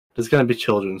There's going to be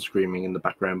children screaming in the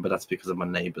background, but that's because of my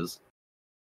neighbours.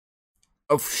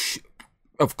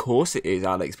 Of course it is,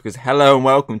 Alex, because hello and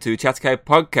welcome to Chatco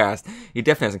Podcast. He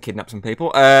definitely hasn't kidnapped some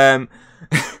people. Where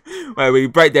we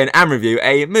break down and review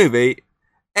a movie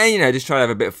and, just try to have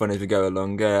a bit of fun as we go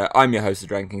along. I'm your host of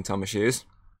Drinking Thomas Shoes.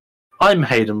 I'm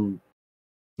Hayden.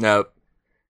 No.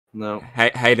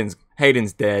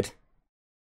 Hayden's dead.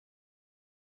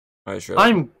 Oh,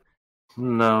 sure.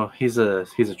 No, he's a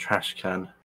trash can.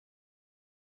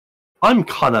 I'm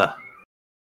Connor.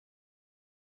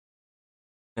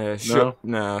 No.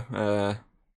 No.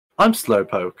 I'm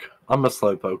Slowpoke. I'm a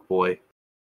Slowpoke boy.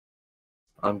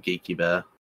 I'm Geeky Bear.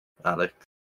 Alex.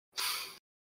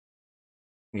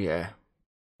 Yeah.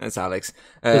 That's Alex.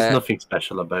 There's nothing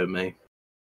special about me.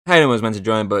 Hayden was meant to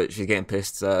join, but she's getting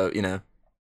pissed, so,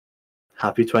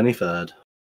 Happy 23rd.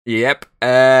 Yep.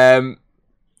 So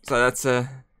let's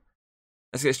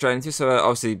get straight into it. So,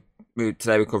 obviously,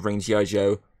 today we're covering G.I.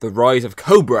 Joe, The Rise of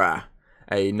Cobra.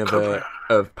 Another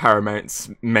of Paramount's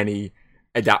many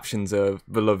adaptions of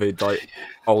beloved,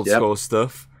 old school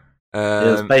stuff. It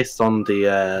was based on the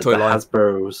line.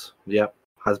 Hasbro's. Yep,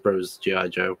 Hasbro's G.I.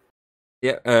 Joe.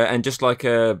 Yeah, and just like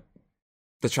the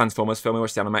Transformers film, we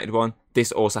watched the animated one.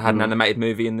 This also had an animated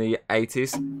movie in the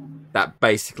 80s that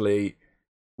basically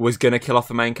was going to kill off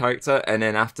the main character, and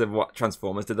then after what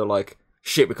Transformers did, they're like,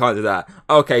 shit, we can't do that.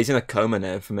 Okay, he's in a coma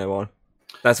now from now on.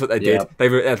 That's what they did. They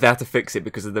had to fix it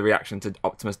because of the reaction to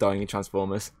Optimus dying in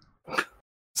Transformers.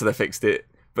 So they fixed it.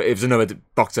 But it was another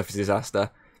box office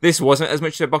disaster. This wasn't as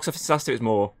much a box office disaster, it was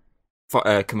more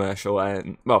commercial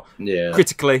and,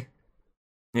 critically,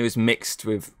 it was mixed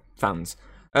with fans.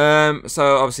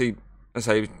 So obviously,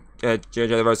 G.I. Joe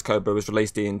The Rise of Cobra was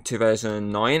released in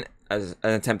 2009 as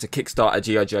an attempt to kickstart a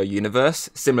G.I. Joe universe,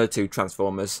 similar to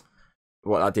Transformers,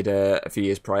 what I did a few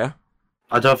years prior.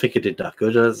 I don't think it did that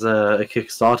good as a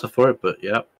Kickstarter for it, but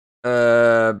yeah.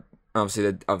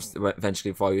 Obviously,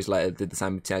 eventually 5 years later, did the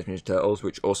same with Teenage Mutant Ninja Turtles,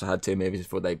 which also had 2 movies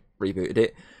before they rebooted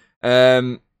it.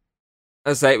 As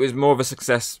I say, it was more of a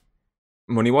success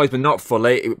money-wise, but not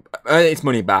fully. It earned its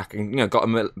money back and got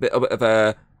a bit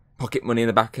of pocket money in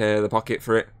the back of the pocket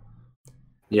for it.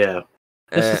 Yeah.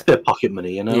 It's just a bit of pocket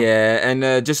money, Yeah,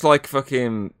 and just like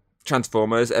fucking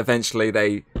Transformers, eventually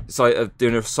they decided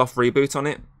doing a soft reboot on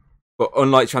it. But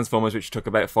unlike Transformers, which took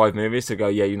about 5 movies to go,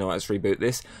 let's reboot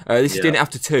this. This is doing it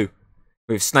after 2,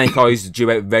 with Snake Eyes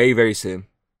due out very, very soon.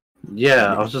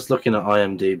 Yeah, I was just looking at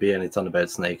IMDb and it's on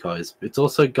about Snake Eyes. It's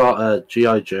also got a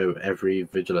G.I. Joe Every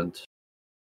Vigilant.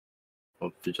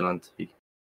 Or Vigilante.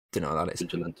 Don't know what that is.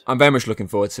 Vigilant. I'm very much looking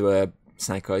forward to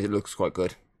Snake Eyes. It looks quite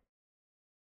good.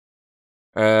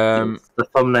 The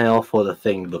thumbnail for the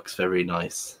thing looks very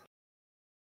nice.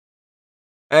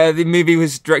 The movie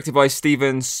was directed by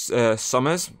Stephen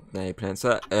Sommers, there you pronounce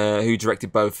that, who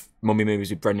directed both Mummy movies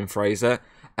with Brendan Fraser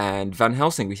and Van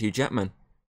Helsing with Hugh Jackman.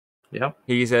 Yeah.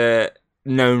 He's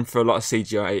known for a lot of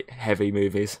CGI-heavy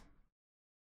movies.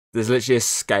 There's literally a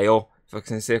scale. If I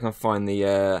can see if I can find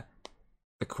the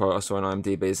quote I saw on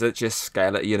IMDb. There's literally a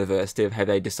scale at university of how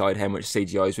they decide how much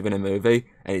CGI is within a movie,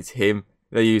 and it's him.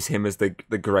 They use him as the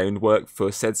groundwork for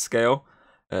said scale.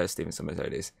 Stephen Sommers, how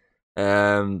it is.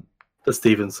 The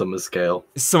Stephen Sommers scale.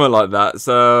 Something like that.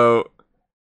 So,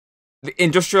 the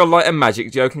Industrial Light and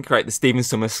Magic Joe can create the Stephen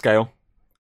Sommers scale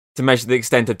to measure the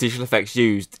extent of digital effects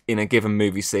used in a given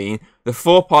movie scene. The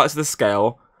 4 parts of the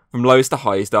scale, from lowest to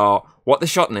highest, are what the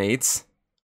shot needs,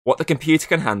 what the computer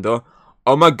can handle,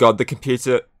 oh my god, the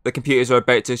computers are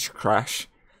about to crash,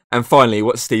 and finally,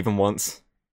 what Stephen wants.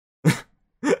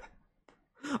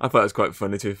 I thought it was quite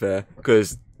funny, to be fair,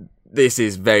 because this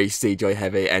is very CGI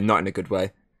heavy and not in a good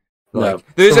way.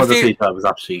 There's a few. Was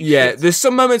absolutely shit. There's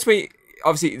some moments where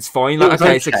obviously it's fine,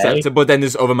 it's acceptable, but then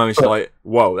there's other moments you're like,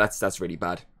 whoa, that's really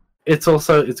bad. It's got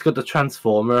the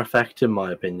Transformer effect, in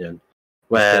my opinion,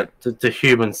 where the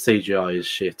human CGI is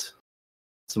shit.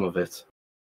 Some of it,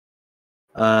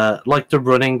 like the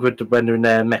running when they're in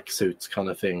their mech suits, kind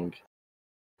of thing.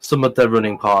 Some of their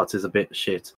running parts is a bit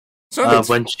shit. Some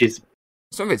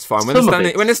of it's fine.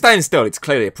 When they're standing still, it's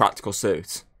clearly a practical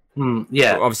suit.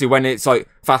 Yeah. But obviously, when it's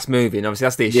fast moving, obviously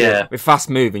that's the issue. Yeah. With fast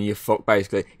moving, you're fucked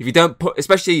basically. If you don't put,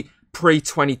 especially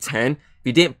pre-2010, if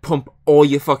you didn't pump all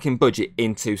your fucking budget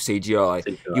into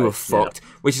CGI you were fucked. Yeah.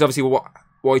 Which is obviously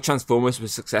why Transformers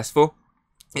was successful.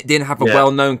 It didn't have a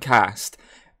well-known cast,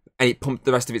 and it pumped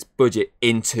the rest of its budget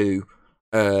into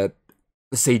the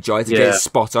CGI to get it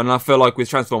spot on. And I feel like with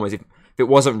Transformers, if it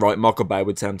wasn't right, Michael Bay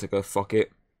would tell him to go fuck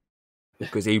it,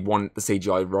 because he wanted the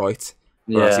CGI right.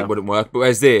 Or else it wouldn't work. But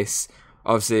whereas this,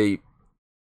 obviously,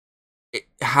 it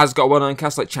has got a well-known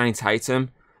cast like Channing Tatum,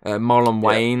 Marlon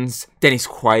Wayans, Dennis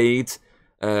Quaid,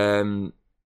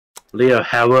 Leo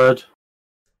Howard.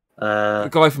 The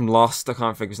guy from Lost, I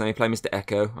can't think of his name. He played Mr.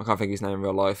 Echo. I can't think of his name in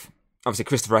real life. Obviously,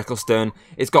 Christopher Eccleston.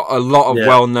 It's got a lot of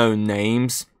well-known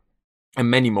names and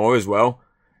many more as well.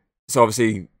 So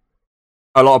obviously,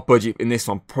 a lot of budget in this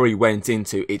one probably went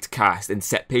into its cast and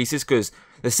set pieces, because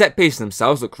the set pieces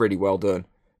themselves look really well done.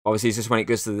 Obviously, it's just when it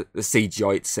goes to the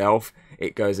CGI itself,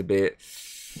 it goes a bit.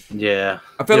 Yeah,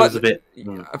 I feel like they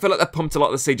pumped a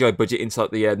lot of the CGI budget into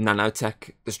like the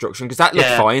nanotech destruction, because that looked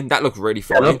fine. That looked really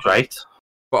fine. It looked great.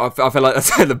 But I feel like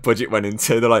that's where the budget went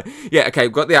into. They're like, yeah, okay,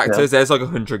 we've got the actors. There's like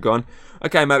 100 gone.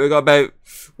 Okay, mate, we've got about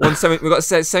 170. We've got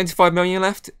 75 million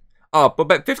left. Oh, but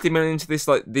about 50 million into this,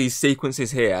 like these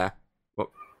sequences here. What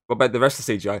about the rest of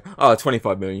the CGI? Oh,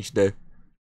 25 million you should do.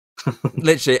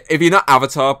 Literally, if you're not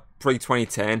Avatar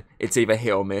pre-2010, it's either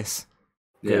hit or miss.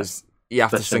 Because you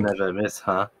have to sink. Never miss,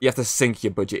 huh? You have to sink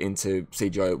your budget into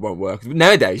CGI. It won't work.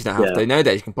 Nowadays, you don't have to.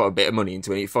 Nowadays, you can put a bit of money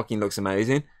into it. It fucking looks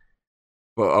amazing.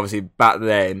 But obviously, back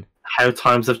then, how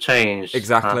times have changed.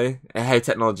 Exactly, how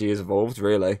technology has evolved,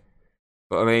 really.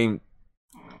 But I mean,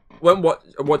 when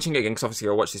watching it again, because obviously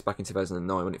I watched this back in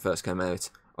 2009 when it first came out.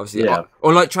 Obviously,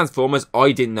 unlike Transformers,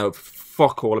 I didn't know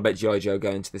fuck all about G.I. Joe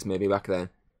going to this movie back then.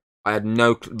 I had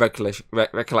no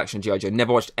recollection of G.I. Joe.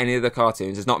 Never watched any of the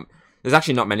cartoons. There's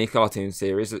actually not many cartoon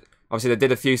series. Obviously, they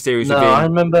did a few series. No, I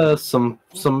remember some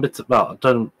bits.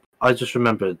 I just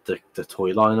remember the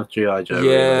toy line of G.I. Joe.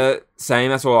 Yeah, really.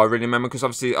 Same. That's all I really remember, because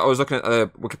obviously I was looking at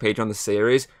Wikipedia on the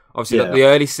series. Obviously, the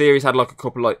early series had like a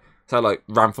couple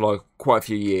ran for like quite a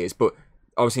few years. But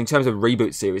obviously, in terms of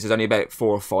reboot series, there's only about 4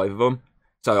 or 5 of them.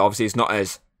 So obviously, it's not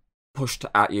as pushed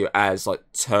at you as like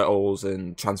Turtles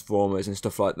and Transformers and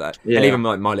stuff like that, and even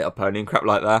like My Little Pony and crap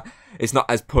like that. It's not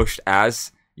as pushed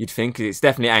as you'd think. It's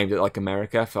definitely aimed at like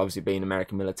America, for obviously being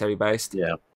American military based.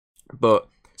 Yeah, but.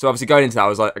 So obviously going into that, I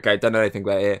was like, okay, don't know anything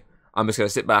about it. I'm just going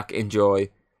to sit back, enjoy.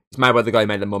 It's made by the guy who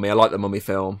made The Mummy. I like the Mummy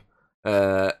film.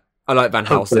 I like Van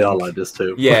Helsing. Hopefully I like this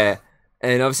too. Yeah.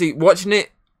 And obviously watching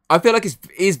it, I feel like it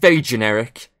is very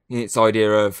generic in its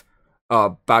idea of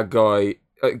bad guy.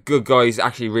 Good guy is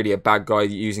actually really a bad guy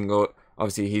using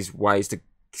obviously his ways to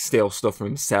steal stuff from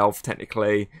himself,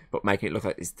 technically, but making it look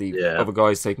like it's the other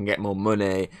guys so he can get more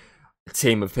money. A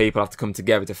team of people have to come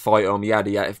together to fight him, yada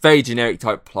yada. Very generic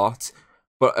type plot.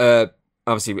 But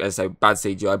obviously, as I say, bad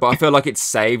CGI. But I feel like it's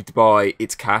saved by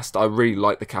its cast. I really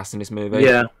like the cast in this movie.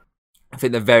 Yeah, I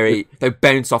think they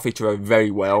bounce off each other very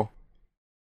well,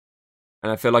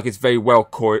 and I feel like it's very well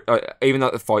even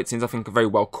like the fight scenes, I think are very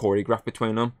well choreographed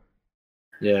between them.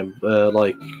 Yeah,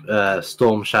 like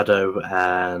Storm Shadow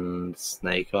and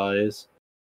Snake Eyes.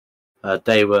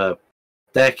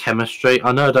 Their chemistry.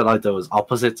 I know that like there was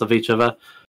opposites of each other,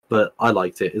 but I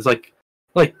liked it. It's like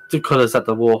the colours that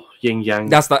they wore, yin yang.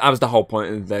 That was the whole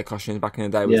point of their costumes back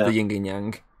in the day, was the yin and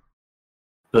yang.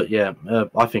 But yeah,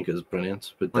 I think it was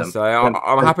brilliant with them. So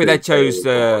I'm happy they chose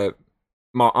I'm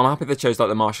happy they chose like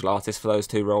the martial artists for those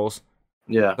 2 roles.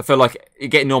 Yeah, I feel like you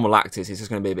get normal actors, it's just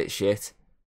going to be a bit shit.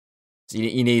 So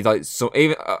you need like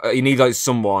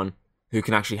someone who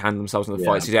can actually handle themselves in the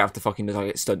fight, so you don't have to fucking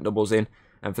get stunt doubles in.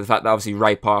 And for the fact that obviously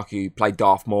Ray Park, who played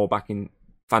Darth Maul back in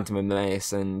Phantom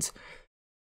Menace, and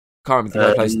can't remember the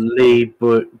guy plays Lee,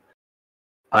 but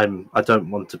I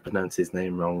don't want to pronounce his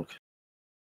name wrong.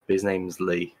 But his name's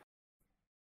Lee.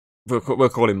 We'll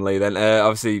call him Lee then.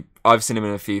 Obviously, I've seen him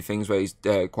in a few things where he's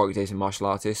quite a decent martial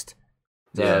artist.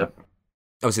 So,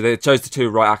 obviously, they chose the 2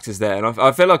 right actors there, and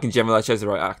I feel like in general they chose the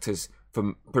right actors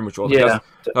for pretty much all the guys.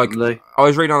 Like, I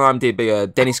was reading on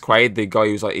IMDb, Dennis Quaid, the guy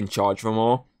who was like in charge of them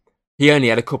all, he only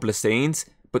had a couple of scenes.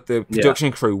 But the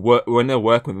production crew, when they're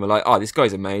working with him, were like, oh, this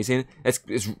guy's amazing.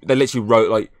 They literally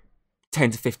wrote like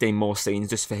 10 to 15 more scenes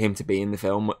just for him to be in the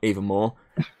film, even more.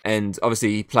 And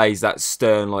obviously he plays that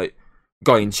stern, like,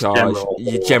 guy in charge,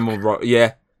 general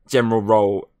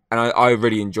role. And I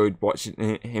really enjoyed watching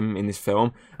him in this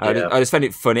film. I just found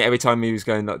it funny every time he was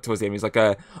going towards the end. He was like,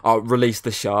 release the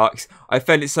sharks. I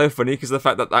found it so funny because of the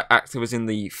fact that actor was in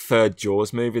the 3rd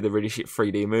Jaws movie, the really shit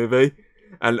 3D movie.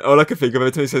 And all I can think of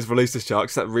every time he says release the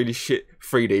sharks, that really shit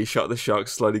 3D shot of the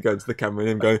sharks slowly going to the camera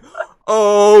and him going,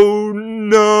 oh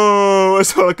no!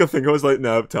 That's all I can think of. I was like,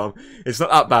 no, Tom, it's not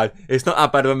that bad. It's not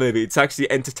that bad of a movie. It's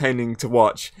actually entertaining to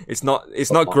watch. It's not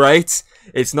great.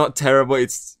 It's not terrible.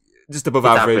 It's just above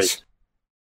average.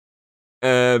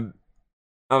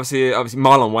 Obviously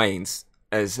Marlon Wayans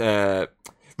as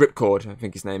Ripcord, I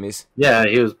think his name is. Yeah,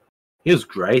 he was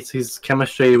great. His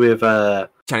chemistry with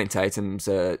Channing Tatum's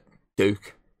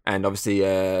Duke, and obviously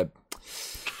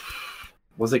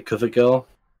was it Cover Girl?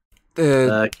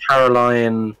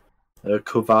 Caroline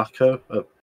Kovaco.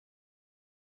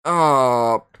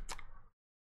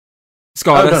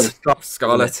 Scarlet.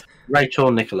 Scarlet.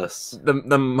 Rachel Nicholas.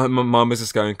 My mum was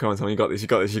just going, come on, you got this, you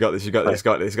got this, you got this, you got this, you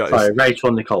got this, you got this. Sorry,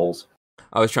 Rachel Nichols.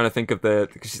 I was trying to think of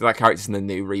because that character's in the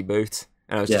new reboot,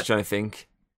 and I was just trying to think.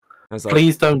 I was like,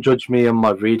 please don't judge me on my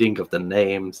reading of the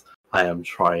names. I am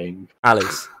trying.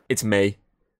 Alice, it's me.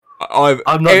 I'm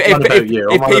not about you.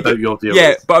 I'm on about your deals.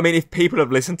 Yeah, but I mean, if people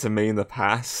have listened to me in the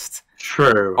past,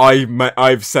 true.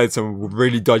 I've said some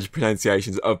really dodgy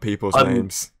pronunciations of people's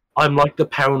names. I'm like the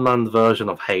Poundland version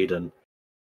of Hayden.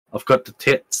 I've got the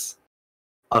tits.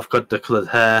 I've got the coloured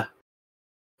hair.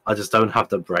 I just don't have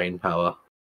the brain power.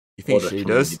 You think she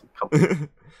does? You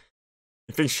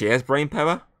think she has brain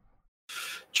power?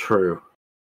 True.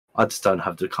 I just don't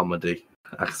have the comedy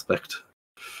aspect.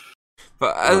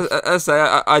 But as I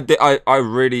say, I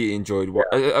really enjoyed what.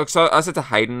 So I said to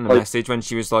Hayden in a message when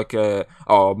she was like, "Oh,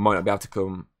 I might not be able to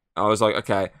come." I was like,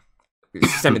 "Okay."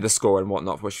 Send me the score and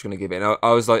whatnot for what she's going to give it. And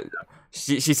I was like,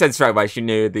 she said straight away she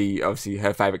knew obviously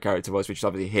her favourite character was, which is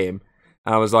obviously him.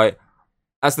 And I was like,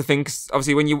 that's the thing, 'cause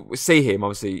obviously when you see him,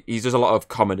 obviously he does a lot of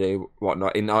comedy,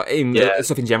 whatnot, in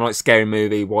stuff in general, like Scary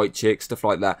Movie, White Chick, stuff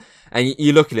like that. And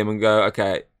you look at him and go,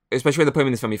 okay, especially when they put him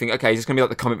in this film, you think, okay, he's just going to be like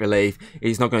the comic relief.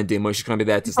 He's not going to do much. He's going to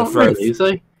be there to throw. Really, is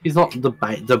he? He's not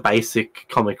the basic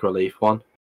comic relief one.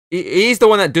 He's the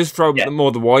one that does throw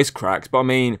more the wisecracks, but I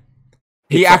mean,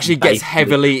 he actually gets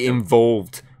heavily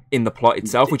involved in the plot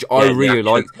itself, which I really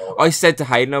liked. I said to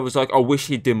Hayden, I was like, I wish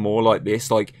he'd do more like this.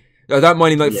 Like, I don't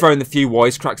mind him like throwing a few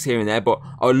wisecracks here and there, but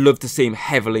I would love to see him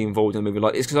heavily involved in a movie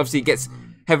like this, because obviously he gets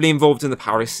heavily involved in the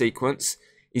Paris sequence.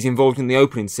 He's involved in the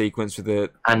opening sequence with the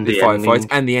firefights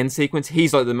and the end sequence.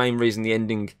 He's like the main reason the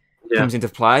ending comes into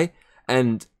play,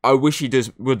 and I wish he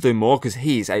would do more, because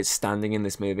he's outstanding in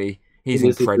this movie. He's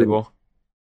incredible.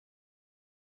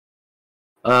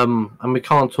 And we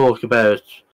can't talk about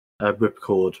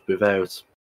Ripcord without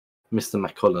Mr.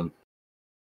 McCullen.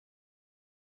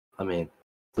 I mean,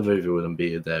 the movie wouldn't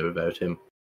be there without him.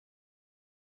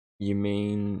 You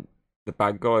mean the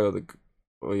bad guy,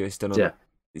 or you're still on? Yeah.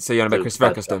 So you're on about Christopher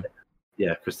Eccleston?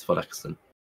 Yeah, Christopher Eccleston.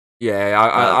 Yeah,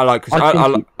 I like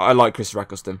I like Christopher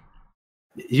Eccleston.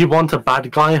 You want a bad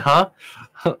guy, huh?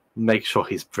 Make sure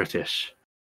he's British.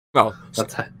 Well,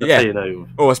 that's how you know.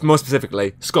 Or more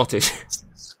specifically, Scottish.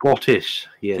 Scottish,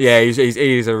 yes. Yeah, he's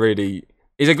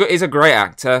a great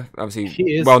actor.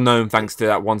 Obviously, well known thanks to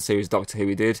that one series Doctor Who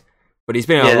he did. But he's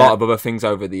been in a lot of other things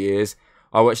over the years.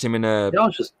 I watched him in a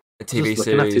TV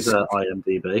series. His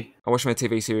IMDb. I watched him in a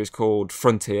TV series called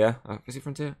Frontier. Is it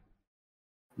Frontier?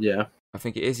 Yeah, I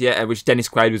think it is. Yeah, which Dennis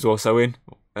Quaid was also in.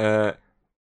 I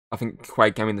think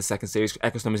Quaid came in the second series.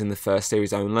 Eccleston was in the first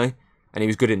series only, and he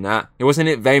was good in that. He wasn't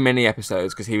in it very many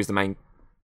episodes because he was the main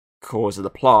cause of the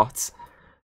plot.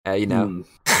 You know.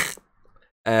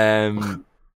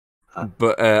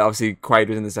 But obviously Quaid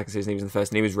was in the second season. He was in the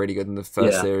first, and he was really good in the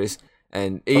first series.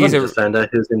 And he's just found out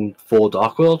he was in For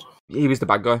Dark World. He was the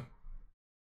bad guy,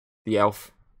 the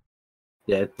elf.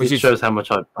 Yeah, which shows how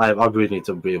much I really need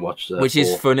to rewatch that. Which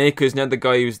is funny because now the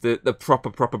guy who's the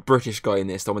proper British guy in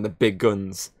this, the one with the big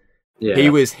guns. Yeah, he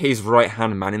was his right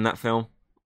hand man in that film.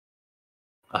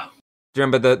 Oh. Do you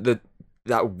remember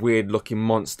that weird looking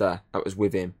monster that was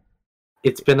with him?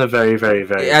 It's been a very, very,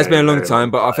 very. It has been a long time,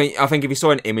 but I think if you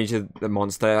saw an image of the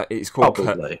monster, it's called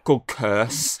called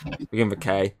Curse. Begin with a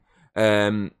K.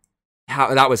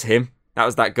 That was him. That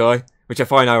was that guy, which I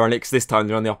find ironic because this time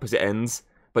they're on the opposite ends.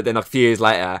 But then a few years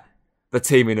later, they're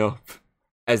teaming up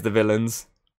as the villains,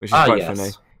 which is quite funny.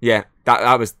 Yeah,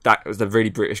 that was the really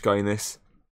British guy in this.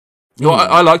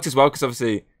 What I liked as well, because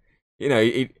obviously, you know,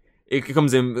 he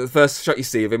comes in, the first shot you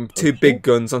see of him, two big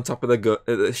guns on top of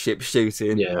the ship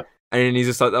shooting. Yeah. And then he's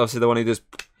just like, obviously the one who just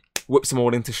whips them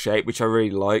all into shape, which I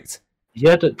really liked.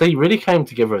 Yeah, they really came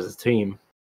together as a team.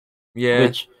 Yeah.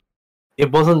 Which,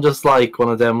 it wasn't just like one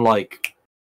of them like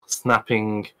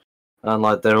snapping and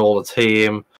like they're all a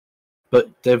team, but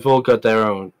they've all got their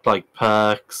own like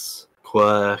perks,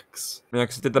 quirks. Yeah,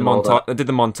 because they did the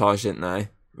montage, didn't they?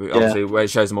 Obviously, where it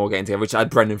shows them all getting together, which I had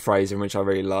Brendan Fraser, which I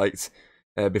really liked.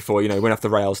 Before, you know, he went off the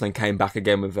rails and then came back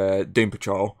again with Doom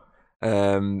Patrol.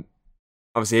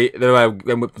 Obviously, they were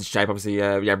whipped into shape. Obviously,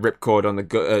 Ripcord on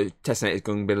the testing out his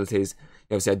gun abilities.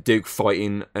 You obviously had Duke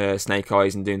fighting Snake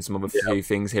Eyes and doing some other few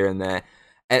things here and there.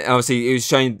 And obviously, it was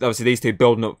showing these two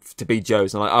building up to be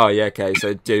Joes. And I'm like, oh yeah, okay,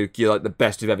 so Duke, you're like the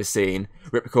best we've ever seen.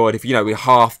 Ripcord, if we're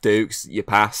half Dukes, you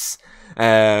pass.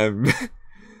 And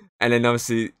then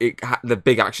obviously, the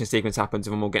big action sequence happens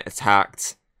and them all get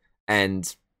attacked.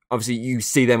 And obviously, you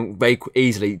see them very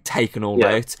easily taken all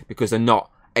out because they're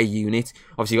not a unit.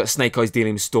 Obviously, you got Snake Eyes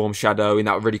dealing with Storm Shadow in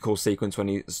that really cool sequence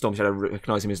when Storm Shadow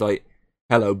recognises him as like,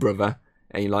 "Hello, brother,"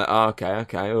 and you're like, oh, okay.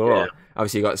 Oh. Yeah.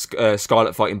 Obviously, you got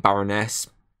Scarlet fighting Baroness,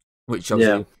 which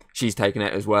obviously she's taken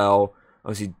it as well.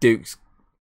 Obviously, Duke's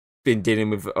been dealing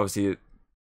with obviously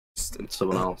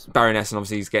someone else. Baroness, and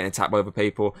obviously he's getting attacked by other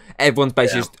people. Everyone's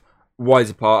basically just wide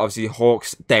apart. Obviously,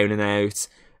 Hawk's down and out,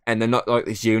 and they're not like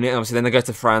this unit. And obviously, then they go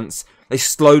to France. They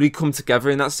slowly come together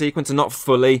in that sequence, and not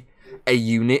fully a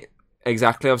unit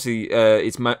exactly. Obviously,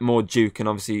 it's more Duke and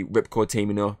obviously Ripcord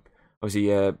teaming up.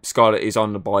 Obviously, Scarlet is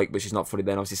on the bike, but she's not fully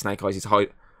there. Obviously, Snake Eyes is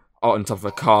on top of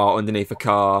a car, underneath a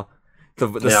car.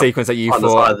 The sequence that you on thought,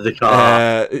 the side of the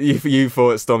car. you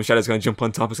thought Storm Shadow's going to jump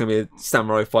on top. It's going to be a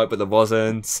samurai fight, but there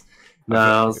wasn't. No,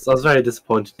 I was very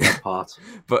disappointed in that part.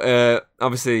 But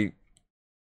obviously,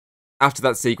 after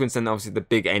that sequence, then obviously the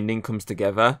big ending comes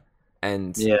together,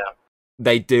 and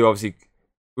they do obviously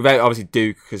without obviously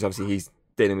Duke, because obviously he's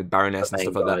dealing with Baroness and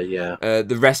stuff like that. Yeah.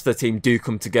 The rest of the team do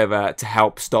come together to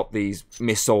help stop these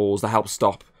missiles, to help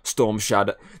stop Storm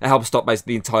Shadow, to help stop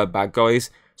basically the entire bad guys.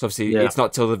 So obviously, it's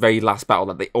not till the very last battle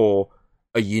that they all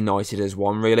are united as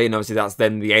one, really. And obviously, that's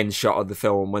then the end shot of the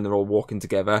film when they're all walking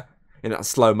together in that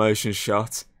slow motion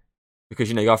shot. Because,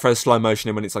 you got to throw slow motion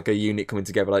in when it's like a unit coming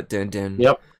together, like dun dun.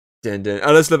 Yep. Dun dun.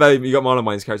 And let's love how you got Marlon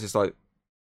Wayne's character, it's like,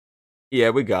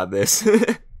 yeah, we got this.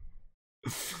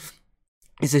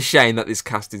 It's a shame that this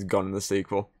cast is gone in the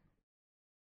sequel.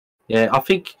 Yeah, I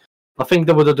think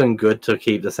they would have done good to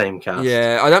keep the same cast.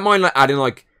 Yeah, I don't mind like adding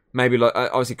like maybe like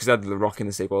obviously because they had The Rock in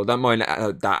the sequel. I don't mind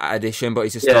that addition, but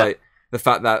it's just like the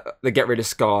fact that they get rid of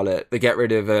Scarlet, they get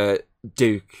rid of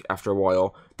Duke after a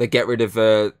while, they get rid of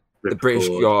the British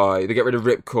guy, they get rid of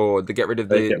Ripcord, they get rid of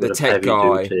the tech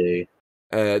guy.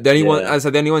 The only one, as I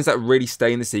said, the only ones that really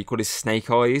stay in the sequel is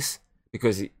Snake Eyes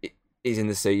because he's in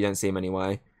the suit. You don't see him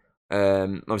anyway.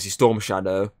 Obviously Storm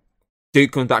Shadow.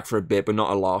 Duke comes back for a bit, but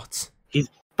not a lot. He's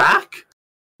back?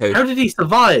 Who? How did he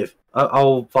survive?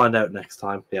 I'll find out next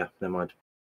time. Yeah, never mind.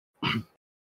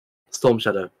 Storm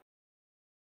Shadow.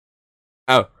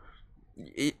 Oh,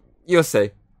 you'll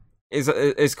see.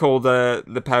 It's called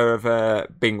the power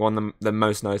of being one of the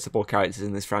most noticeable characters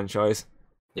in this franchise.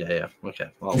 Yeah. Okay,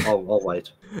 I'll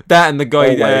wait. That and the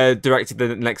guy directed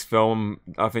the next film.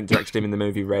 I think directed him in the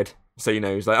movie Red. So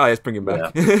he's like, oh, let's bring him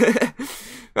back. Yeah.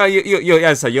 Well,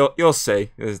 you'll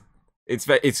see.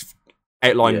 It's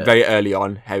outlined very early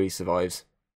on how he survives.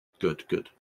 Good.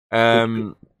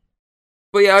 But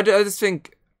yeah, I just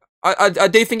think I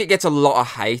do think it gets a lot of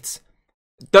hate.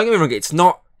 Don't get me wrong, it's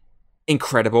not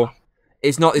incredible.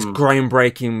 It's not this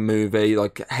groundbreaking movie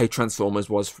like how Transformers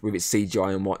was with its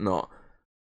CGI and whatnot.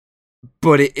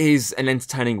 But it is an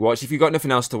entertaining watch. If you've got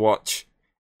nothing else to watch,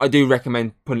 I do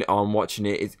recommend putting it on, watching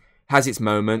it. It has its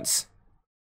moments.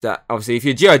 That obviously, if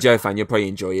you're a G.I. Joe fan, you'll probably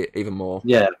enjoy it even more.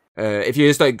 Yeah. If you're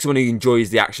just like someone who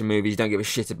enjoys the action movies, you don't give a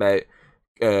shit about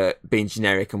being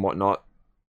generic and whatnot,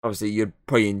 obviously you'd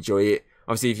probably enjoy it.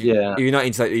 Obviously, if you're not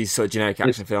into like, these sort of generic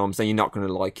action films, then you're not going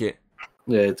to like it.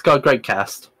 Yeah, it's got a great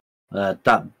cast.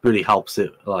 That really helps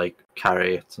it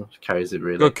carries it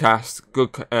really. Good cast,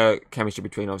 good chemistry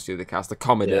between obviously the cast, the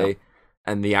comedy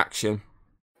and the action.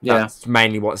 That's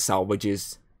mainly what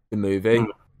salvages the movie.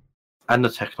 And the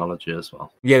technology as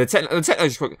well. Yeah, the technology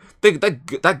is quite...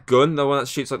 That gun, the one that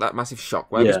shoots like that massive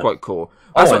shockwave, is quite cool.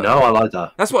 I like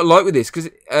that. That's what I like with this, because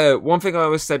one thing I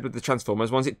always said with the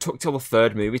Transformers was it took till the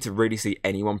third movie to really see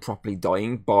anyone properly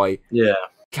dying by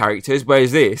characters,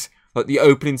 whereas this, like the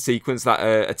opening sequence,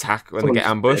 that attack when they get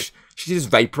ambushed, she just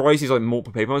vaporizes like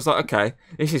multiple people. I was like, okay,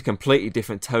 this is completely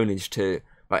different tonage to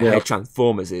like how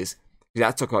Transformers is.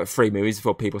 That took like 3 movies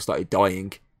before people started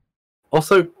dying.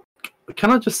 Also,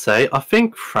 can I just say, I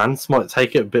think France might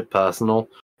take it a bit personal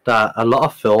that a lot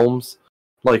of films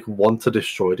like want to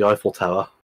destroy the Eiffel Tower.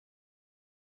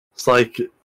 It's like, you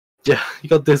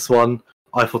got this one,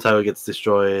 Eiffel Tower gets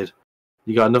destroyed.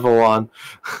 You got another one,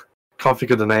 can't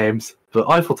think of the names, but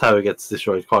Eiffel Tower gets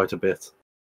destroyed quite a bit.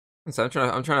 So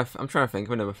I'm trying to think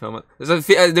of another film.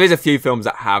 There is a few films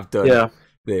that have done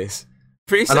this.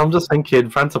 And I'm just thinking,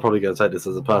 France are probably going to take this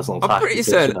as a personal attack. I'm pretty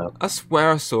certain. I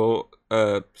swear I saw.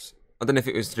 I don't know if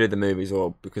it was through the movies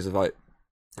or because of like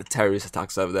the terrorist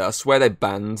attacks over there. I swear they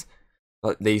banned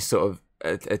like these sort of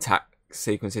attack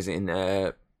sequences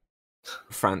in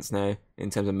France now in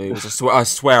terms of movies. I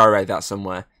swear I read that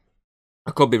somewhere.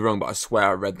 I could be wrong, but I swear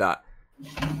I read that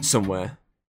somewhere.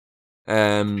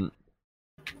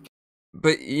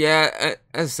 But yeah,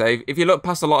 as I say, if you look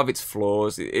past a lot of its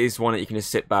flaws, it is one that you can just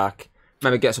sit back,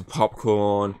 maybe get some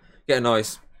popcorn, get a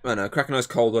nice, crack a nice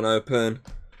cold one open,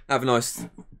 have a nice,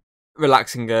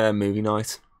 relaxing movie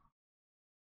night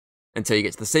until you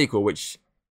get to the sequel, which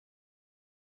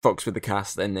fucks with the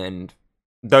cast, and then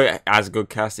though it has a good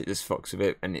cast, it just fucks with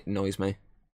it and it annoys me.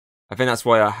 I think that's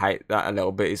why I hate that a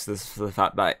little bit, is the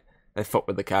fact that they fuck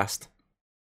with the cast.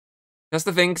 That's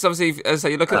the thing, because obviously, as I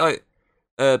say, you look at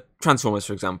like Transformers,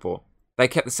 for example. They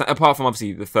kept the same, apart from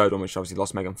obviously the third one, which obviously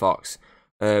lost Megan Fox.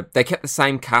 They kept the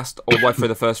same cast all the way through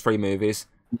the first 3 movies.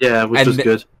 Yeah, which was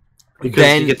good.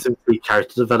 Because you get to see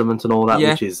character development and all that,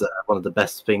 which is one of the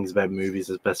best things about movies,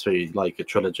 especially like a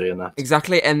trilogy and that.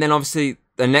 Exactly, and then obviously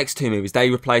the next 2 movies, they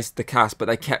replaced the cast, but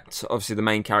they kept obviously the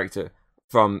main character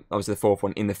from obviously the 4th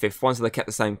one in the 5th one, so they kept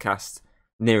the same cast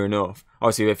near enough.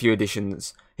 Obviously, a few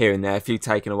additions here and there, a few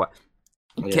taken away.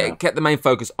 Kept the main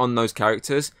focus on those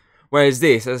characters. Whereas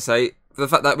this, as I say, the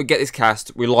fact that we get this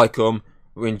cast, we like them,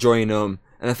 we're enjoying them,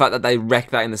 and the fact that they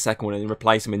wreck that in the second one and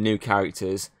replace them with new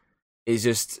characters is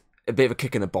just a bit of a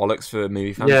kick in the bollocks for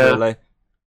movie fans, really.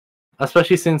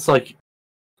 Especially since like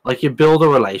you build a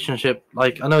relationship.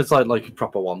 Like, I know it's like a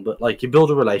proper one, but like you build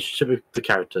a relationship with the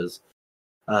characters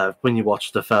when you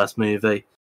watch the first movie,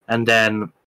 and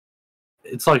then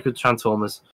it's like with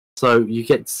Transformers. So you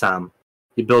get Sam,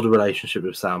 you build a relationship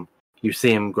with Sam, you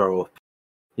see him grow up,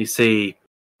 you see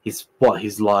what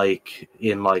he's like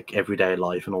in like everyday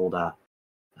life and all that,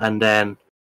 and then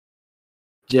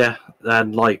the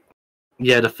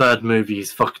third movie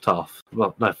is fucked off.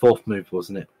 Well, no, 4th movie,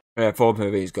 wasn't it? Yeah, 4th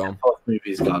movie is gone. 4th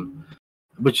movie is gone,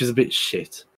 which is a bit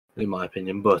shit in my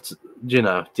opinion. But you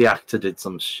know, the actor did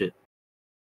some shit,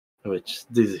 which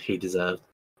he deserved.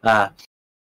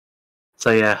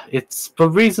 So yeah, it's for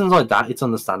reasons like that. It's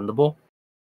understandable,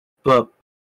 but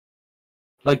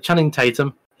like Channing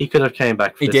Tatum, he could have came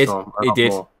back. For this film he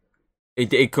did. More.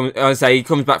 He comes. I say he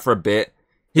comes back for a bit.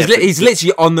 He's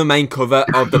literally on the main cover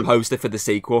of the poster for the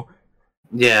sequel.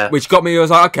 Yeah, which got me. I was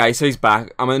like, okay, so he's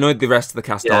back. I'm annoyed the rest of the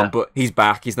cast on, but he's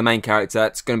back. He's the main character.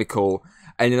 It's going to be cool.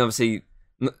 And then obviously,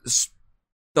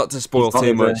 not to spoil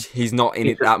too much, he's not in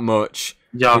it that much.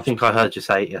 Yeah, I think I heard you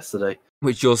say it yesterday.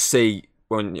 Which you'll see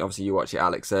when obviously you watch it,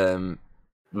 Alex. And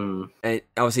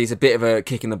obviously, it's a bit of a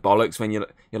kick in the bollocks when you're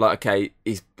like, okay,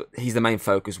 he's the main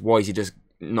focus. Why is he just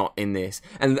not in this?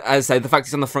 And as I say, the fact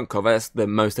he's on the front cover, that's the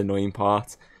most annoying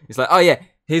part. It's like, oh yeah,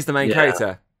 here's the main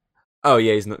character. Oh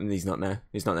yeah, he's not there.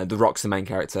 He's not there. The Rock's the main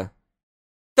character.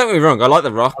 Don't get me wrong, I like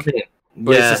The Rock.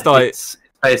 But it's just like it's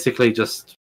basically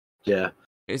just I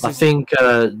think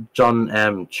John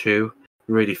M. Chu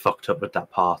really fucked up with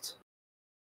that part.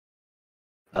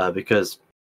 Because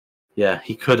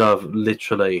he could have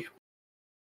literally.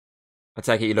 I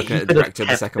take it you're looking at the director of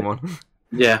the second one.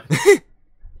 Yeah.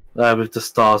 With the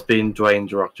stars being Dwayne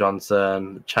The Rock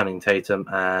Johnson, Channing Tatum,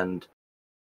 and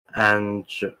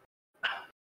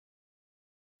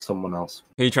someone else.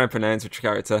 Who are you trying to pronounce? Which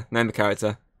character? Name the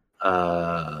character.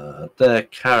 The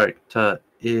character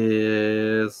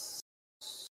is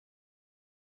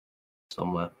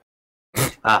somewhere.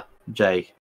 Jay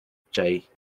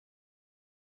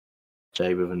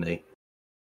with an E.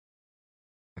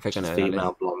 I think I know.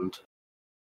 Female blonde.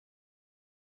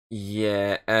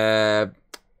 Yeah.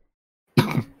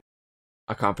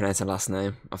 I can't pronounce her last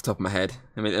name off the top of my head.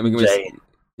 Give me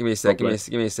a sec. Give me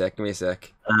a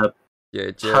sec.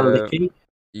 Yeah, Palicki?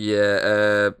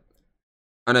 Yeah,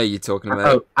 I know you're talking about.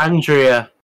 Oh, Andrea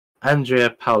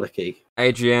Palicki.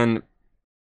 Adrienne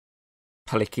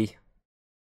Palicki.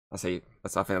 I think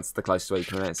that's the closest way you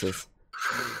can pronounce it.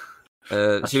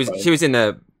 She was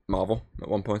in Marvel at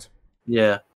one point.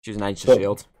 Yeah. She was an Agent of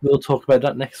S.H.I.E.L.D. We'll talk about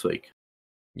that next week.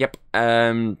 Yep.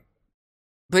 But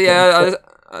yeah,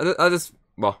 I just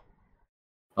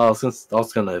I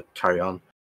was gonna carry on.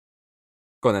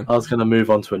 Go on then. I was gonna move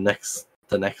on to the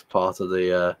next part of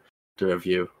the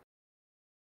review.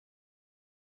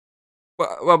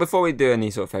 Well, before we do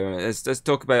any sort of favourite, let's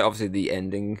talk about obviously the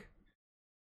ending.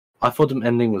 I thought the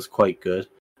ending was quite good,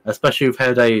 especially with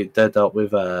how they dealt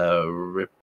with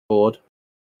Ripcord.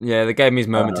 Yeah, they gave him his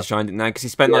moment to shine, didn't they? Because he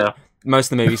spent like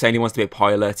most of the movie saying he wants to be a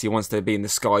pilot, he wants to be in the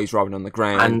skies rather than on the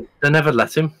ground. And they never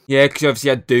let him. Yeah, because obviously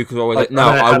had Duke was always like, no,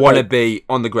 I want to be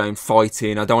on the ground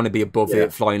fighting, I don't want to be above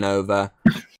it, flying over.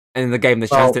 And they gave him the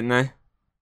chance, didn't they?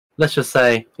 Let's just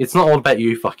say, it's not all about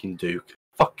you, fucking Duke.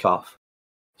 Fuck off.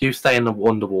 You stay in the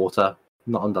underwater,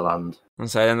 not on the land. And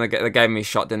so then they gave him his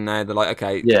shot, didn't they? They're like,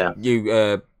 okay,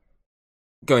 you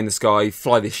go in the sky,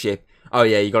 fly this ship. Oh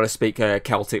yeah, you got to speak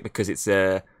Celtic because it's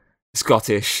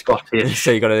Scottish.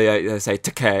 So you got to say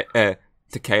Takei, I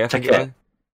think,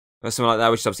 or something like that,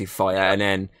 which is obviously fire. And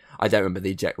then I don't remember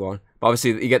the eject one, but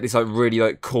obviously you get this like really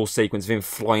like cool sequence of him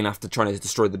flying after trying to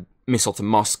destroy the missile to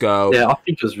Moscow. Yeah, I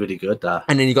think it was really good there.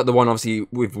 And then you got the one obviously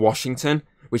with Washington,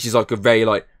 which is like a very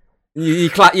like your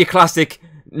classic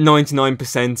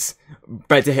 99%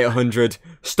 better hit 100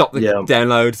 stop the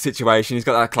download situation. He's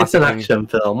got that classic. It's an action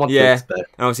film. What do you expect?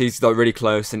 And obviously he's like really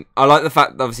close, and I like the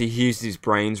fact that obviously he uses his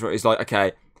brains. Where he's like,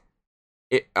 okay,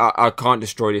 I can't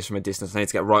destroy this from a distance. I need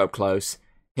to get right up close,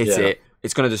 hit it.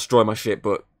 It's going to destroy my ship,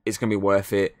 but it's going to be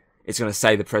worth it. It's going to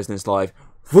save the president's life.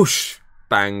 Whoosh,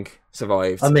 bang,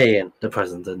 survived. I mean, the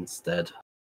president's dead.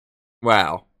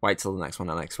 Well, wait till the next one,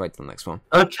 Alex. Wait till the next one.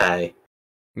 Okay.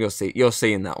 You'll see. You'll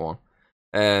see in that one.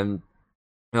 And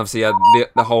obviously,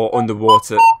 the whole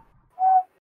underwater.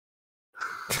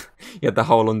 You had the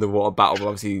whole underwater battle.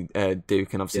 Obviously,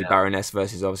 Duke and obviously Baroness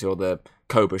versus obviously all the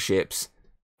Cobra ships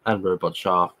and robot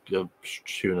shark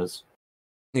tuners.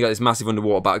 You got this massive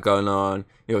underwater battle going on.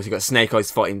 You obviously got Snake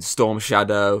Eyes fighting Storm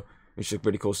Shadow, which is a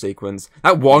really cool sequence.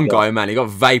 That one guy, man, he got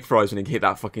vaporized when he hit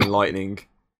that fucking lightning,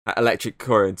 that electric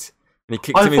current, and he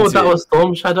kicked him into. I thought that was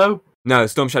Storm Shadow. No,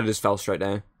 Storm Shadow just fell straight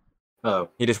down. Oh,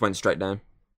 he just went straight down.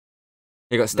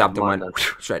 He got stabbed and went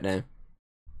straight down.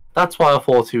 That's why I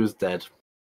thought he was dead.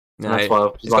 No, that's why I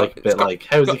was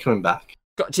how is he coming back?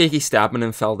 Got a cheeky stab and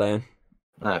then fell down.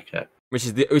 Okay. Which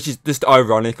is just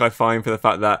ironic, I find, for the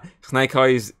fact that Snake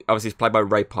Eyes obviously is played by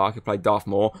Ray Park, who played Darth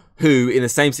Maul, who, in the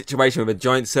same situation with a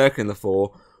giant circle in the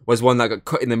floor, was one that got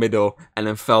cut in the middle and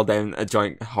then fell down a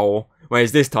giant hole.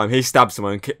 Whereas this time, he stabbed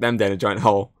someone and kicked them down a giant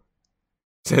hole.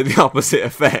 So the opposite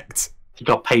effect. He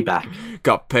got payback.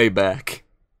 Got payback.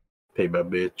 Payback,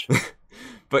 bitch.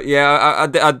 But yeah,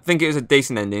 I think it was a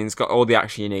decent ending. It's got all the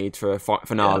action you need for a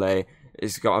finale. Yeah.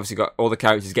 It's obviously got all the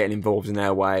characters getting involved in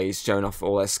their ways, showing off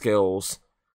all their skills.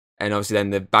 And obviously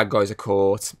then the bad guys are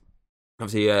caught.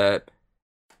 Obviously,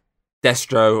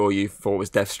 Destro, or you thought was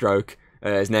Deathstroke,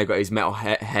 has now got his metal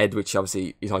head, which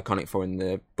obviously is iconic for in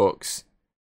the books.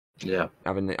 Yeah.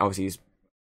 Having obviously his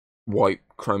white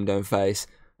chrome down face.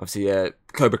 Obviously,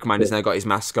 Cobra Commander's now got his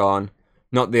mask on.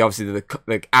 Not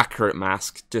the accurate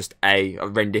mask, just a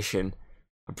rendition.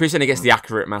 I'm pretty sure he gets the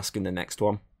accurate mask in the next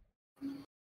one.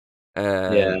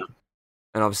 And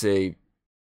obviously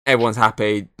everyone's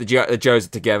happy. The Joes are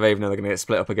together, even though they're going to get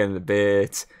split up again in a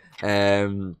bit.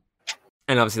 And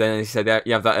obviously then he said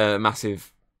you have that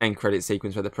massive end credit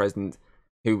sequence where the president,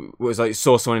 who was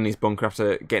saw someone in his bunker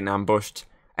after getting ambushed,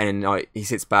 and then he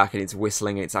sits back and it's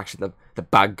whistling, and it's actually the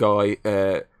bad guy,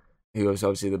 who was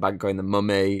obviously the bad guy in The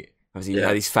Mummy. Obviously, he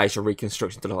had his facial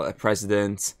reconstruction to look like the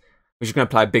president, which is going to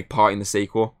play a big part in the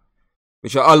sequel.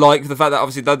 Which I like, for the fact that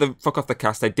obviously they fuck off the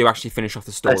cast, they do actually finish off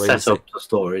the story. They set up the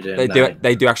story, didn't they?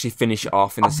 They do actually finish it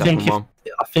off in the second one.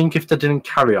 I think if they didn't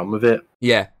carry on with it,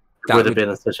 it would have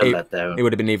been such a letdown. It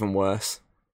would have been even worse.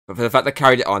 But for the fact they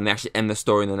carried it on, they actually end the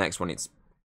story in the next one. It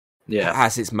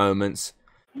has its moments.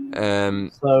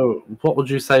 So, what would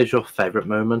you say is your favourite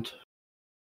moment?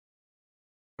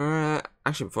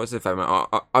 Actually, before I say favourite,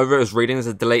 I was reading there's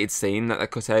a deleted scene that they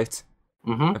cut out.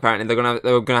 Mm-hmm. Apparently, they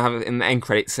were gonna have it in the end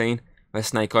credit scene where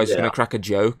Snake Eyes is gonna crack a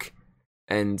joke,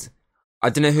 and I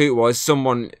don't know who it was.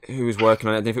 Someone who was working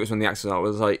on it, I don't know if it was one of the actors. I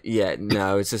was like, "Yeah,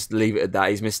 no, it's just leave it at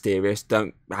that. He's mysterious.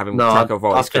 Don't have him crack a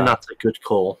voice." I think that's a good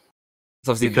call.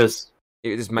 Obviously, because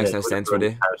it just makes no sense,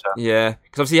 really. Yeah,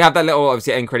 because obviously you have that little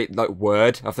end credit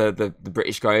word of the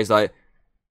British guy. Is like.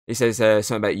 He says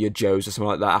something about your Joes or something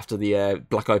like that after the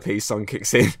Black Eyed Peas song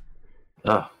kicks in.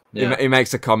 Oh, yeah. He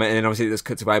makes a comment and then obviously it just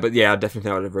cuts away. But yeah, I definitely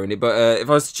think I would have ruined it. But if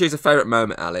I was to choose a favourite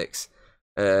moment, Alex,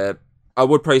 I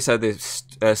would probably say the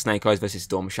Snake Eyes versus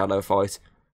Storm Shadow fight.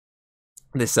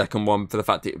 The second one, for the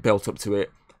fact that it built up to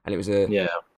it and it was a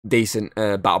decent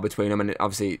battle between them. And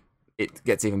obviously it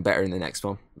gets even better in the next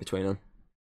one between them.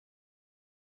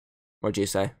 What do you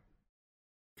say?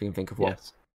 If you can think of one.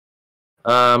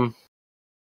 Yes.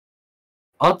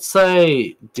 I'd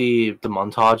say the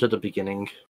montage at the beginning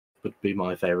would be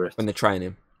my favourite. When they're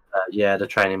training? The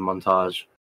training montage.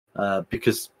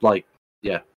 Because,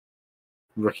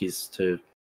 rookies to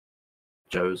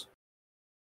Joes.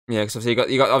 Yeah, because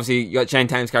obviously you got Shane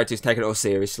Tatum's characters taking it all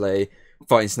seriously,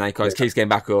 fighting Snake Eyes, keeps getting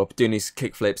back up, doing his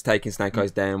kick flips, taking Snake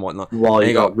Eyes down and whatnot. While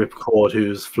you got Ripcord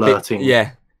who's flirting.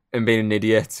 And being an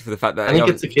idiot for the fact that... And he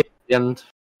gets a kiss at the end,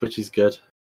 which is good.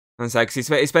 And so, because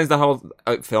he spends the whole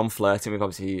film flirting with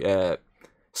obviously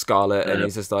Scarlet, and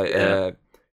he's just like,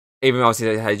 even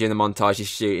obviously during the montage he's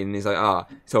shooting, and he's like,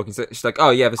 talking. So she's like,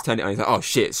 let's turn it on. He's like, oh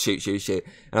shit, shoot, and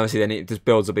obviously then it just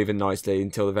builds up even nicely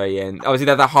until the very end. Obviously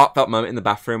they have that heartfelt moment in the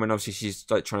bathroom, and obviously she's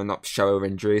like trying to not show her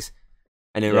injuries,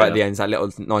 and then right at the end, that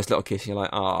nice little kiss, and you're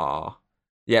like,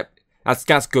 yep,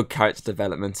 that's good character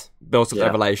development, builds up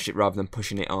their relationship rather than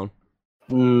pushing it on.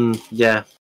 Yeah.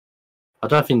 I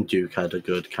don't think Duke had a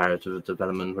good character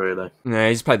development, really. No,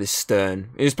 he just played this stern.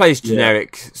 He just plays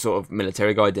generic sort of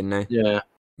military guy, didn't he? Yeah.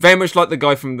 Very much like the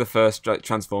guy from the first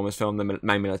Transformers film, the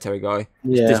main military guy.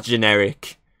 Yeah. Just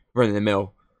generic. run of the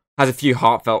mill. Has a few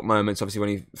heartfelt moments, obviously, when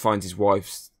he finds his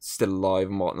wife still alive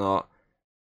and whatnot.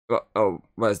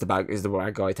 Where's the bad? Is the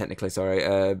bad guy technically? Sorry,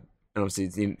 and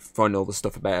obviously finding all the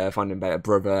stuff about her, finding about her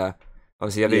brother.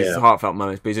 Obviously, these heartfelt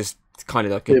moments, but he's just kind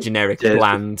of like a generic,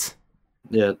 bland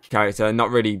character.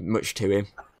 Not really much to him.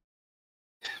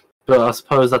 But I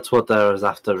suppose that's what there is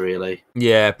after, really.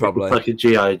 Yeah, probably. It's like a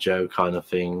G.I. Joe kind of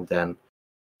thing, then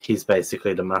he's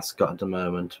basically the mascot at the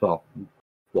moment. Well,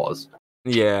 was.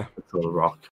 Yeah. It's all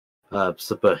rock.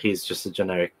 But he's just a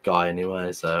generic guy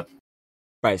anyway, so...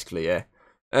 Basically, yeah.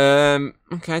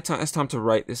 Okay, it's time to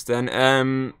rate this then.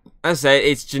 As I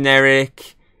say, it's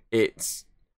generic. It's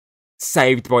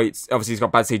saved by its... Obviously, it's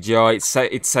got bad CGI.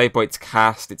 It's saved by its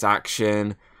cast, its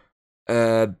action.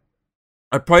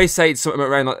 I'd probably say it's something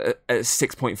around like a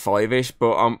 6.5-ish,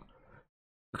 but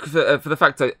for the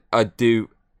fact that I do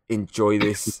enjoy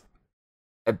this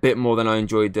a bit more than I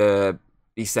enjoyed the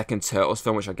second Turtles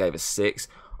film, which I gave a 6,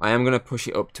 I am going to push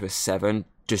it up to a 7,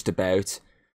 just about,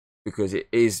 because it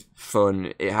is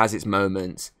fun, it has its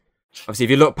moments. Obviously,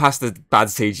 if you look past the bad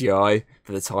CGI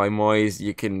for the time-wise,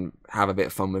 you can have a bit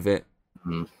of fun with it.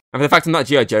 And for the fact I'm not a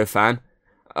G.I. Joe fan,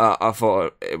 I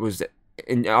thought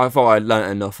I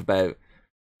learnt enough about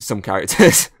some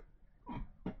characters.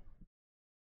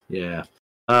 Yeah.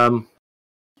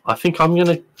 I think I'm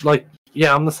gonna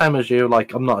I'm the same as you.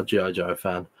 Like, I'm not a G.I. Joe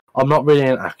fan. I'm not really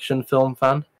an action film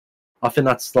fan. I think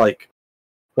that's like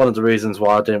one of the reasons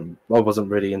why I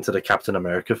wasn't really into the Captain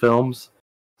America films.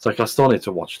 It's like I still need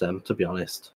to watch them, to be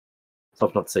honest. So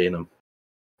I've not seen them.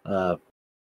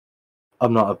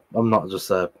 I'm not just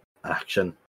a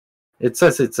action. It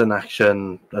says it's an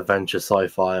action adventure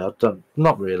sci-fi.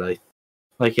 Not really.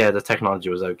 Like, yeah, the technology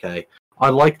was okay. I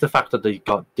like the fact that they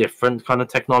got different kind of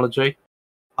technology.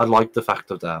 I like the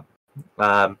fact of that.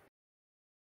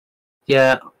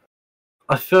 Yeah,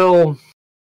 I feel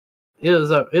it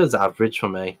was average for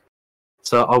me.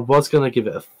 So I was gonna give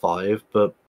it a 5,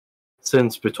 but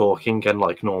since we're talking and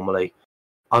like normally,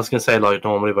 I was gonna say like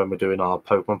normally when we're doing our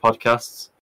Pokemon podcasts,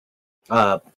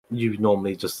 you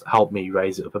normally just help me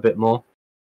raise it up a bit more.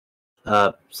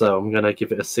 So I'm gonna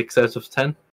give it a 6 out of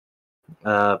 10.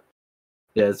 Yeah,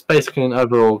 it's basically an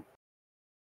overall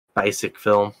basic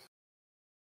film.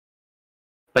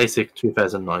 Basic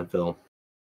 2009 film.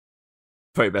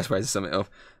 Probably best way to sum it up.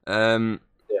 Yeah.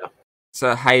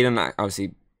 So Hayden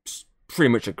obviously pretty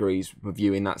much agrees with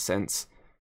you in that sense.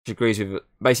 She agrees with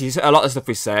basically a lot of stuff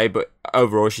we say, but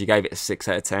overall she gave it a 6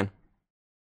 out of 10.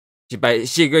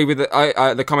 She agreed with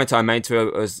the comment I made to her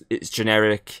was it's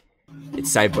generic,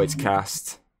 it's saved by its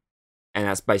cast, and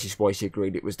that's basically why she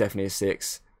agreed it was definitely a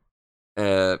 6.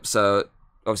 So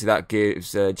obviously that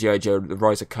gives G.I. Joe The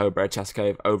Rise of Cobra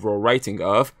Cave overall rating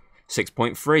of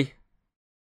 6.3.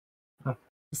 Oh.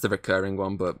 It's the recurring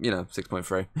one, but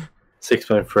 6.3.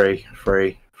 6.3,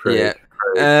 3. Yeah.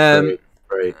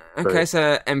 3. Okay,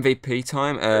 so MVP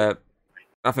time.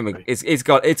 I think it's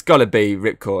got to be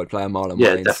Ripcord, Player Marlon Wayans.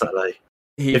 Yeah, definitely.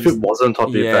 If it wasn't,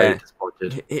 I'd be very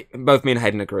disappointed. Both me and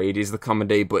Hayden agreed. He's the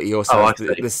comedy, but he also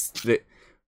has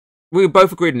we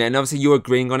both agreed on it, and obviously you're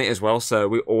agreeing on it as well, so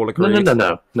we all agreed.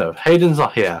 No. Hayden's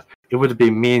not here. It would have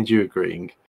been me and you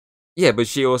agreeing. Yeah, but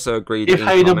she also agreed. If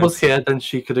Hayden was here, then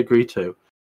she could agree too.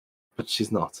 But she's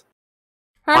not.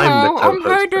 Hello, I'm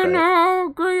Hayden.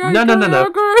 No.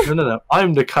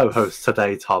 I'm the co-host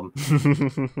today, Tom.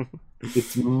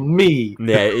 It's me.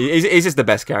 Yeah, he's just the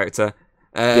best character.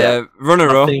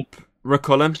 Runner-up,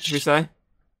 McCullen, should we say?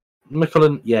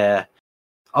 McCullen, yeah.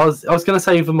 I was going to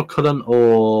say either McCullen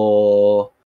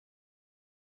or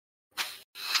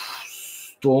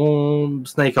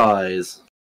Snake Eyes.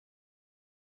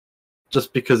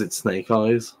 Just because it's Snake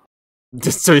Eyes.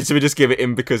 So we just give it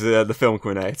in because of the film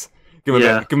coming out? Give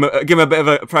him a bit of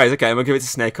a praise. Okay, I'm going to give it to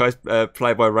Snake Eyes,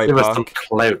 played by Ray Park. Give us some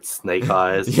clout, Snake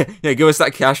Eyes. yeah, give us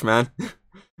that cash, man.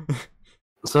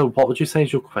 So what would you say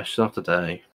is your question of the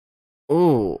day?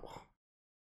 Oh.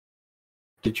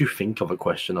 Did you think of a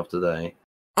question of the day?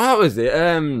 That was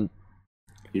it.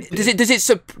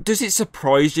 Does it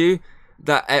surprise you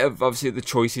that out of obviously the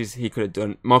choices he could have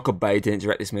done, Michael Bay didn't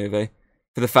direct this movie,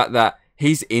 for the fact that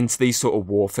he's into these sort of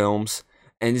war films,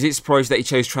 and is it surprised that he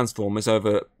chose Transformers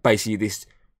over basically this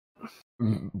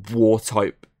war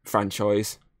type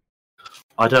franchise?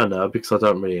 I don't know, because I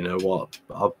don't really know what.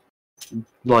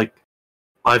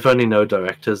 I've only known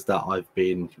directors that I've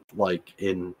been like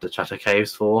in the Chatter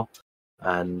Caves for,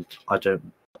 and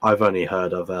I've only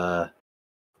heard of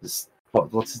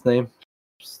what's his name?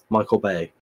 Michael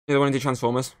Bay. You the one who did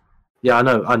Transformers? Yeah,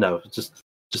 I know. Just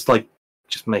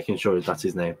making sure that's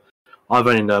his name. I've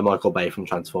only known Michael Bay from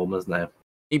Transformers now.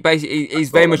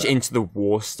 he's very much into the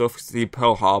war stuff. The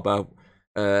Pearl Harbor.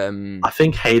 I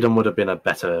think Hayden would have been a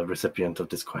better recipient of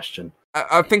this question.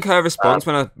 I think her response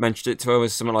when I mentioned it to her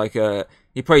was something like,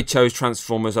 he probably chose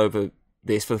Transformers over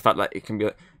this for the fact that it can be.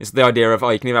 It's the idea of,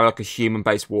 you can either have like a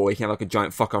human-based war, you can have like a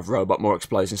giant fuck-off robot, more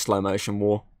explosions, slow-motion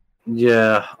war.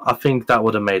 Yeah, I think that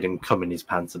would have made him come in his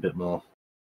pants a bit more.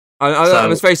 I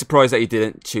was very surprised that he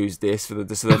didn't choose this for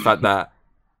the fact that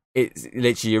it's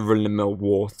literally a run-of-the-mill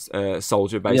war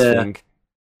soldier-based thing.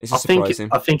 It's just surprising.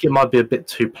 I think it might be a bit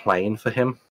too plain for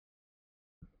him.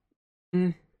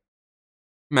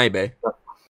 Maybe.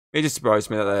 It just surprised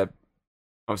me that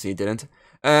obviously he didn't.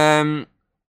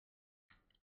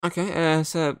 Okay,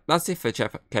 so that's it for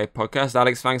Chef K Podcast.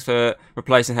 Alex, thanks for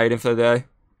replacing Hayden for the day.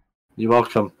 You're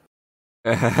welcome.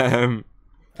 And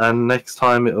next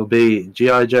time it'll be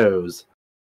G.I. Joe's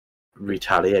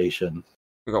Retaliation.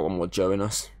 We've got one more Joe in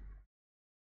us.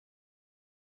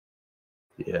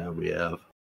 Yeah, we have.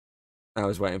 I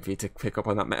was waiting for you to pick up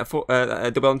on that metaphor,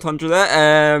 double entendre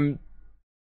there.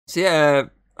 So yeah,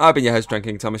 I've been your host,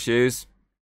 Drinking Thomas Hughes.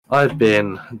 I've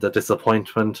been the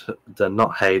disappointment, the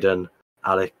not Hayden,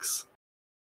 Alex,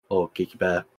 or Geeky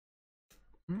Bear.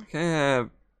 Okay,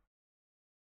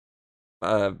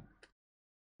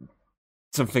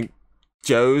 something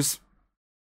Joe's.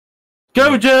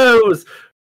 Go Joes!